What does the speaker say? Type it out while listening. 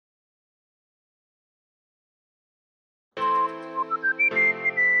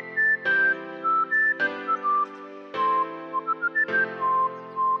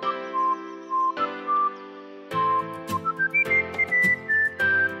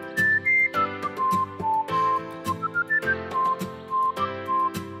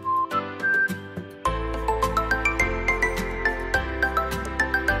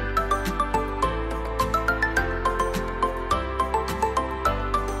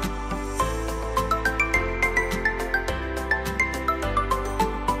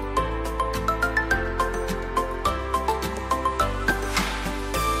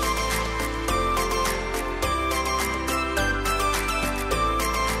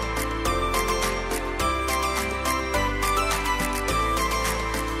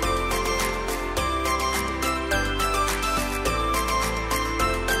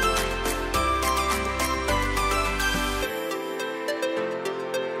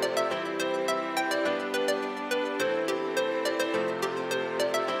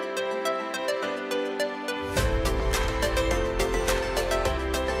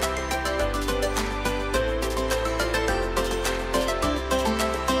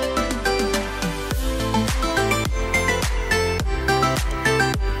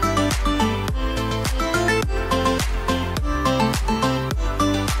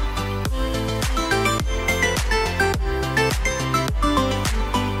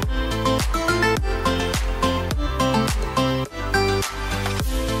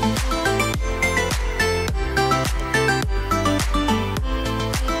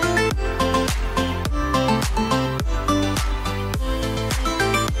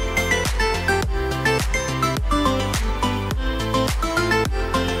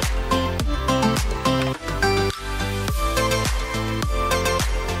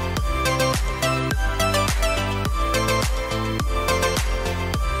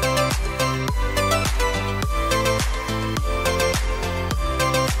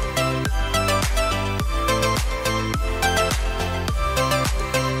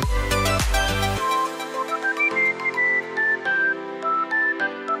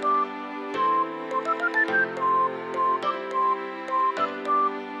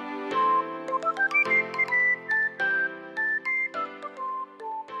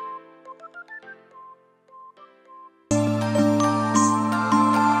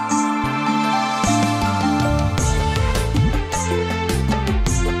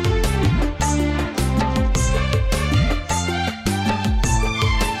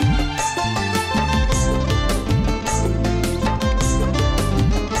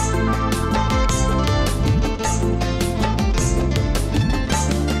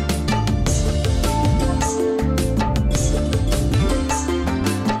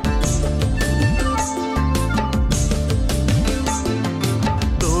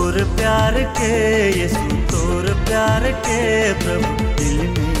तोर प्यार के यीशु तोर प्यार के प्रभु दिल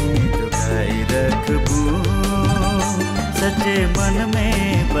में जगाई रखबू सच्चे मन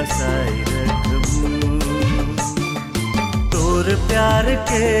में बसाई रखबू तोर प्यार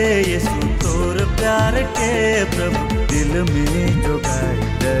के यीशु तोर प्यार के प्रभु दिल में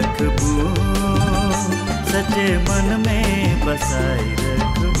जगाई रखबू सच्चे मन में बसाई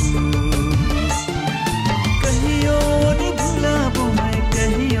रखबू कहियो नि भुलाबू मैं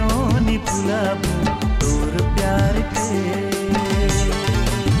कहियो नि भुलाबू तोर प्यार के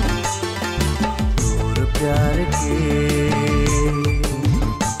तोर प्यार के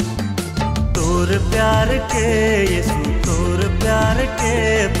तोर प्यार के यीशु तोर प्यार के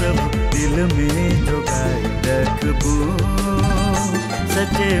प्रभु दिल में जगाई रखबू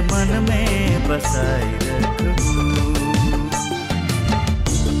सच्चे मन में बसाई रखबू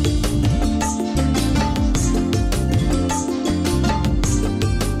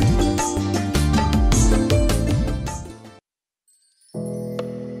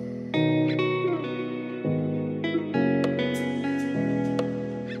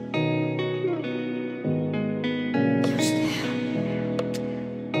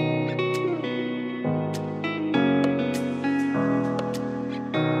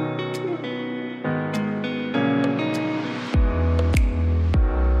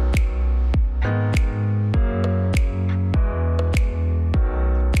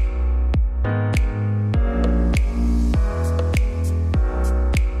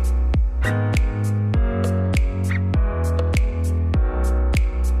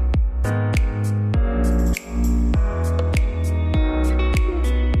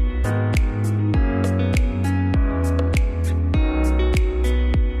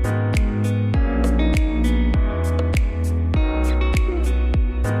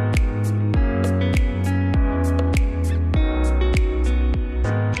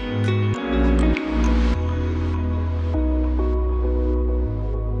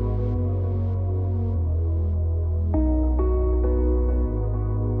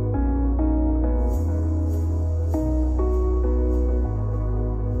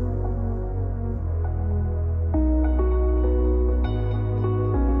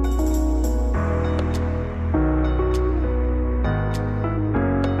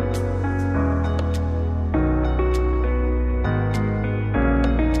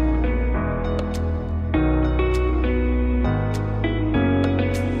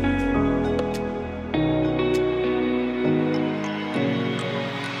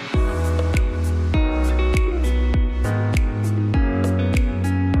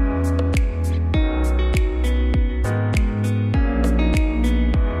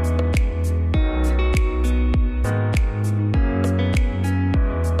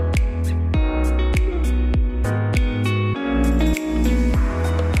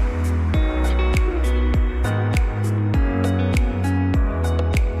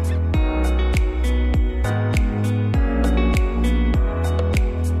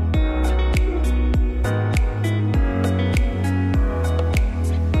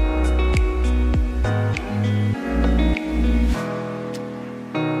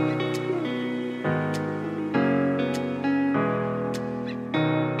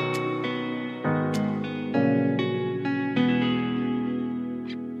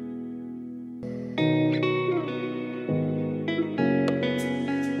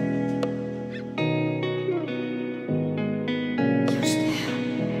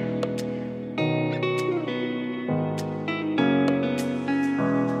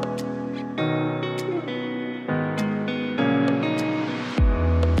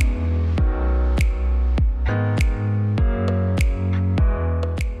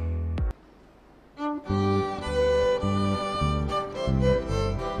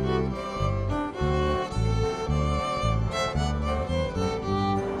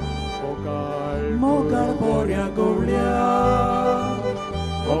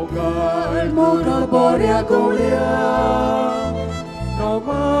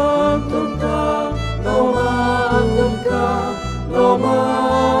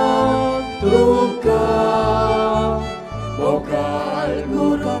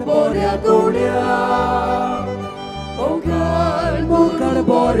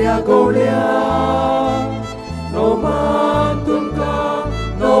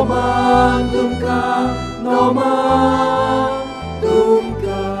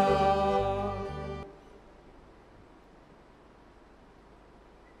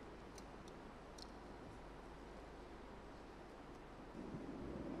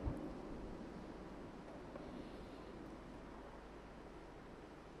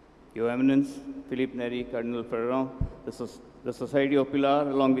Your Eminence, Filipe, Neri, Cardinal Ferrao, this is The Society of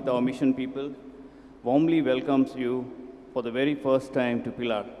Pilar, along with our mission people, warmly welcomes you for the very first time to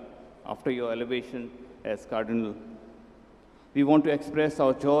Pilar after your elevation as Cardinal. We want to express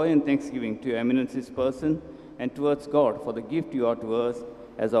our joy and thanksgiving to Your Eminence's person and towards God for the gift you are to us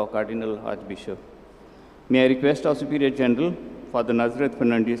as our Cardinal Archbishop. May I request our Superior General, Father Nazareth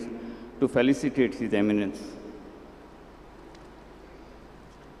Fernandez, to felicitate His Eminence.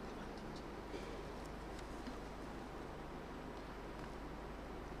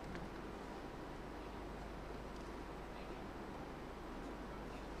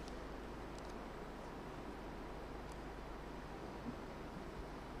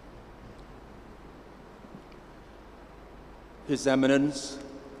 His Eminence,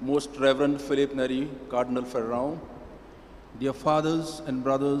 Most Reverend Filipe Neri, Cardinal Ferrao, dear fathers and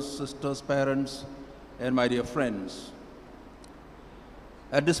brothers, sisters, parents, and my dear friends.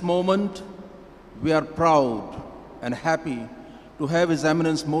 At this moment, we are proud and happy to have His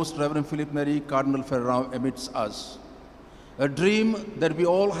Eminence, Most Reverend Filipe Neri, Cardinal Ferrao amidst us. A dream that we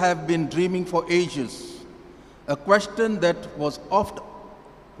all have been dreaming for ages, a question that was oft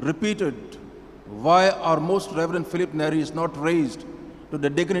repeated: why our Most Reverend Filipe Neri is not raised to the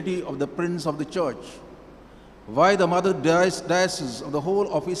dignity of the Prince of the Church? Why the Mother Diocese of the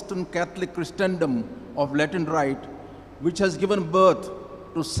whole of Eastern Catholic Christendom of Latin Rite, which has given birth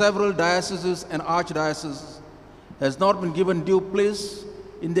to several dioceses and archdioceses, has not been given due place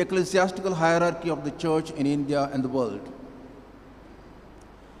in the ecclesiastical hierarchy of the Church in India and the world?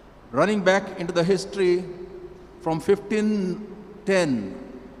 Running back into the history from 1510,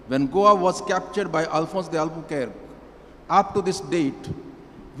 when Goa was captured by Alphonse de Albuquerque, up to this date,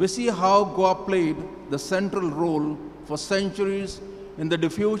 we see how Goa played the central role for centuries in the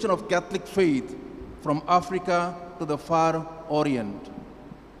diffusion of Catholic faith from Africa to the far Orient.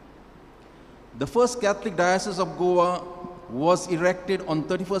 The first Catholic diocese of Goa was erected on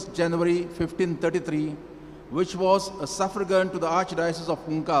 31st January 1533, which was a suffragan to the Archdiocese of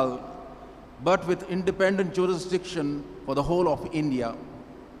Punkal, but with independent jurisdiction for the whole of India.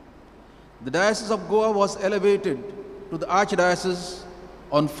 The Diocese of Goa was elevated to the Archdiocese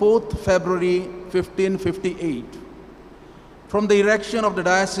on 4th February 1558. From the erection of the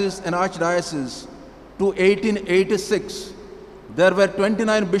diocese and archdiocese to 1886, there were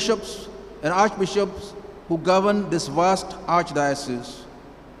 29 bishops and archbishops who governed this vast archdiocese.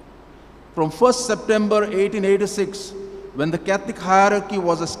 From 1st September 1886, when the Catholic hierarchy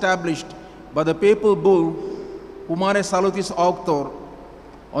was established by the papal bull Humane Salutis Auctor,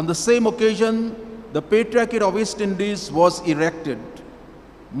 on the same occasion, the Patriarchate of East Indies was erected.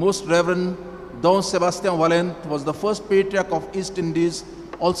 Most Reverend Don Sebastian Valent was the first Patriarch of East Indies,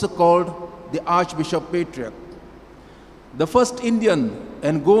 also called the Archbishop Patriarch. The first Indian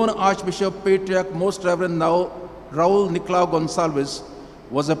and Goan Archbishop Patriarch, Most Reverend Raul Nicolau Gonsalves,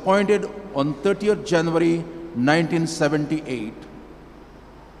 was appointed on 30th January 1978.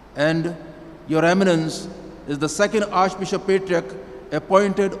 And Your Eminence is the second Archbishop Patriarch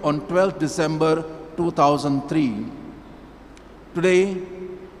appointed on 12th December 2003. Today,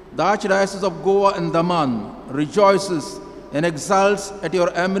 the Archdiocese of Goa and Daman rejoices and exults at Your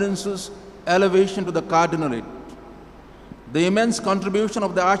Eminence's elevation to the Cardinalate. The immense contribution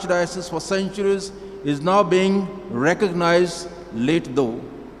of the Archdiocese for centuries is now being recognized, late though.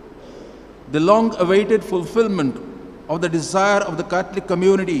 The long-awaited fulfillment of the desire of the Catholic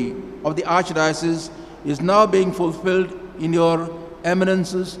community of the Archdiocese is now being fulfilled in Your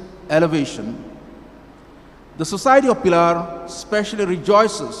Eminence's elevation. The Society of Pilar specially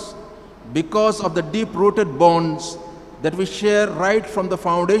rejoices because of the deep-rooted bonds that we share right from the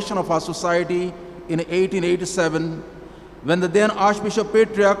foundation of our society in 1887, when the then Archbishop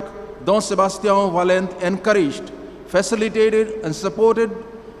Patriarch Don Sebastian Valent encouraged, facilitated, and supported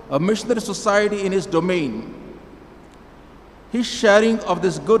a missionary society in his domain. His sharing of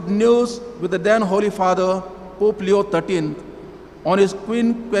this good news with the then Holy Father, Pope Leo XIII, on his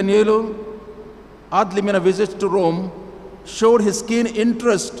quinquennial ad limina visit to Rome, showed his keen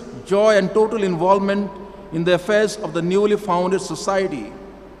interest, joy, and total involvement in the affairs of the newly founded society.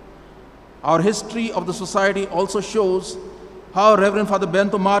 Our history of the society also shows how Reverend Father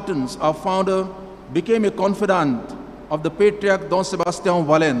Bento Martins, our founder, became a confidant of the Patriarch Don Sebastian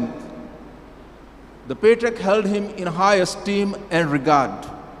Valent. The Patriarch held him in high esteem and regard.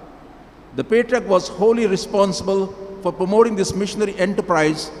 The Patriarch was wholly responsible for promoting this missionary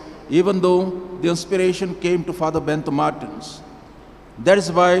enterprise, even though the inspiration came to Father Bento Martins. That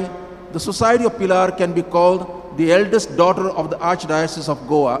is why the Society of Pilar can be called the eldest daughter of the Archdiocese of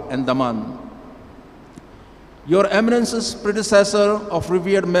Goa and Daman. Your Eminence's predecessor of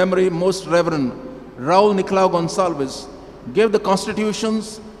revered memory, Most Reverend Raul Nicolau Gonsalves, gave the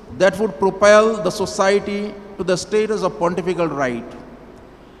constitutions that would propel the society to the status of pontifical right.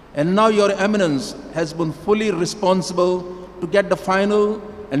 And now Your Eminence has been fully responsible to get the final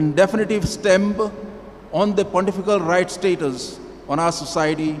and definitive stamp on the pontifical right status on our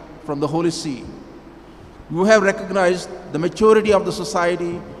society from the Holy See. You have recognized the maturity of the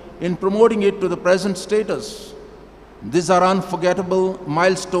society in promoting it to the present status. These are unforgettable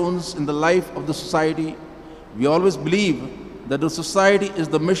milestones in the life of the society. We always believe that the society is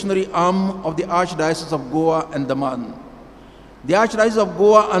the missionary arm of the Archdiocese of Goa and Daman. The Archdiocese of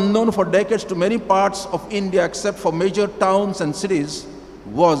Goa, unknown for decades to many parts of India except for major towns and cities,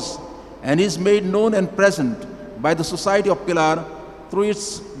 was and is made known and present by the Society of Pilar through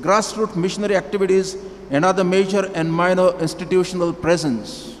its grassroots missionary activities and other major and minor institutional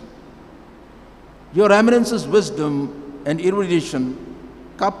presence. Your Eminence's wisdom and erudition,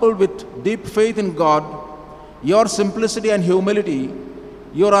 coupled with deep faith in God, your simplicity and humility,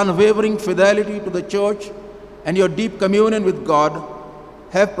 your unwavering fidelity to the Church, and your deep communion with God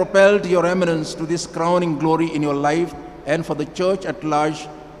have propelled Your Eminence to this crowning glory in your life and for the Church at large,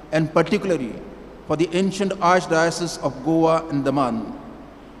 and particularly for the ancient Archdiocese of Goa and Daman.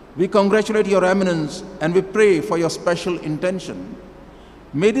 We congratulate Your Eminence and we pray for your special intention.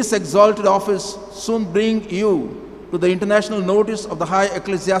 May this exalted office soon bring you to the international notice of the high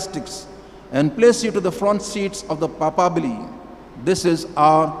ecclesiastics and place you to the front seats of the papabili. This is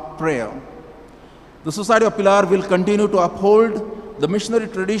our prayer. The Society of Pilar will continue to uphold the missionary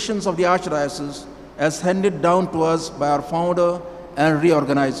traditions of the Archdiocese as handed down to us by our founder and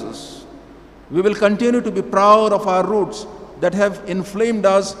reorganizers. We will continue to be proud of our roots that have inflamed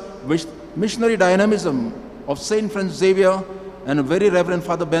us with missionary dynamism of Saint Francis Xavier and Very Reverend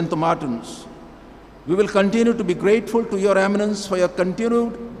Father Bento Martins. We will continue to be grateful to Your Eminence for your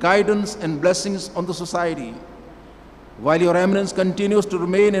continued guidance and blessings on the society. While Your Eminence continues to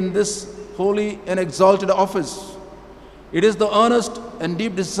remain in this holy and exalted office, it is the earnest and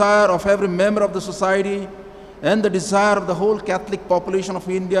deep desire of every member of the society and the desire of the whole Catholic population of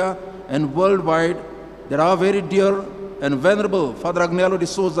India and worldwide that our very dear and venerable Father Agnello de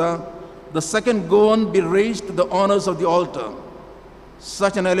Souza, the second Goan, be raised to the honors of the altar.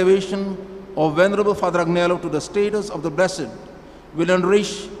 Such an elevation of Venerable Father Agnello to the status of the Blessed will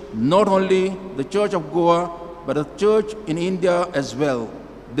enrich not only the Church of Goa, but the Church in India as well.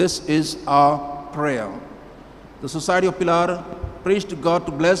 This is our prayer. The Society of Pilar prays to God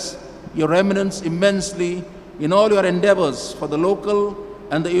to bless Your Eminence immensely in all your endeavors for the local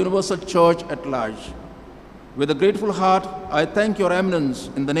and the universal Church at large. With a grateful heart, I thank Your Eminence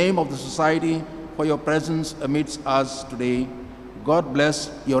in the name of the Society for your presence amidst us today. God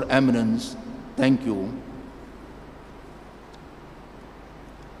bless Your Eminence. Thank you.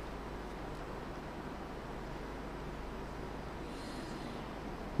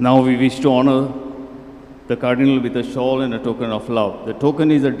 Now we wish to honor the Cardinal with a shawl and a token of love. The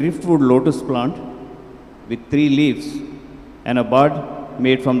token is a driftwood lotus plant with 3 leaves and a bud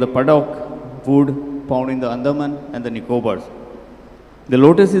made from the paddock wood found in the Andaman and the Nicobars. The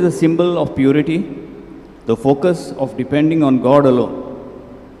lotus is a symbol of purity, the focus of depending on God alone.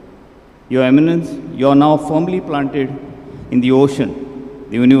 Your Eminence, you are now firmly planted in the ocean,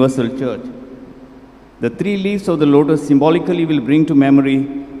 the universal Church. The 3 leaves of the lotus symbolically will bring to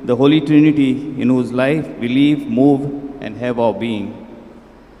memory the Holy Trinity in whose life we live, move, and have our being.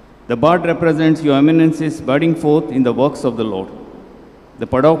 The bud represents Your Eminence's budding forth in the works of the Lord. The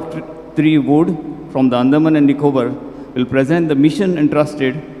paddock tree wood from the Andaman and Nicobar will present the mission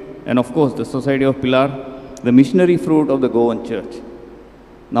entrusted, and of course the Society of Pilar, the missionary fruit of the Goan Church.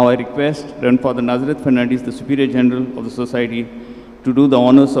 Now I request Reverend Father Nazareth Fernandez, the Superior General of the Society, to do the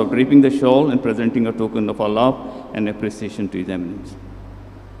honors of draping the shawl and presenting a token of our love and appreciation to His Eminence.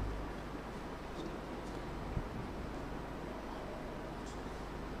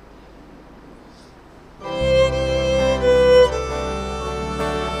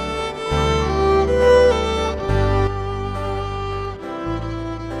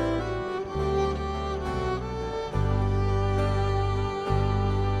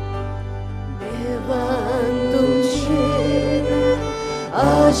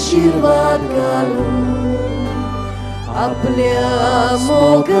 आशीर्वाद घालून आपल्या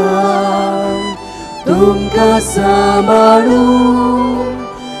मोगान तुमकां सांबाळून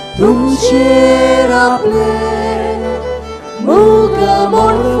तुमचेर आपले मोग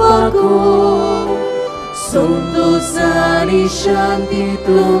मोडफाको संतोष आनी शांती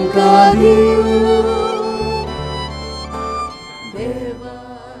तुमकां दिवं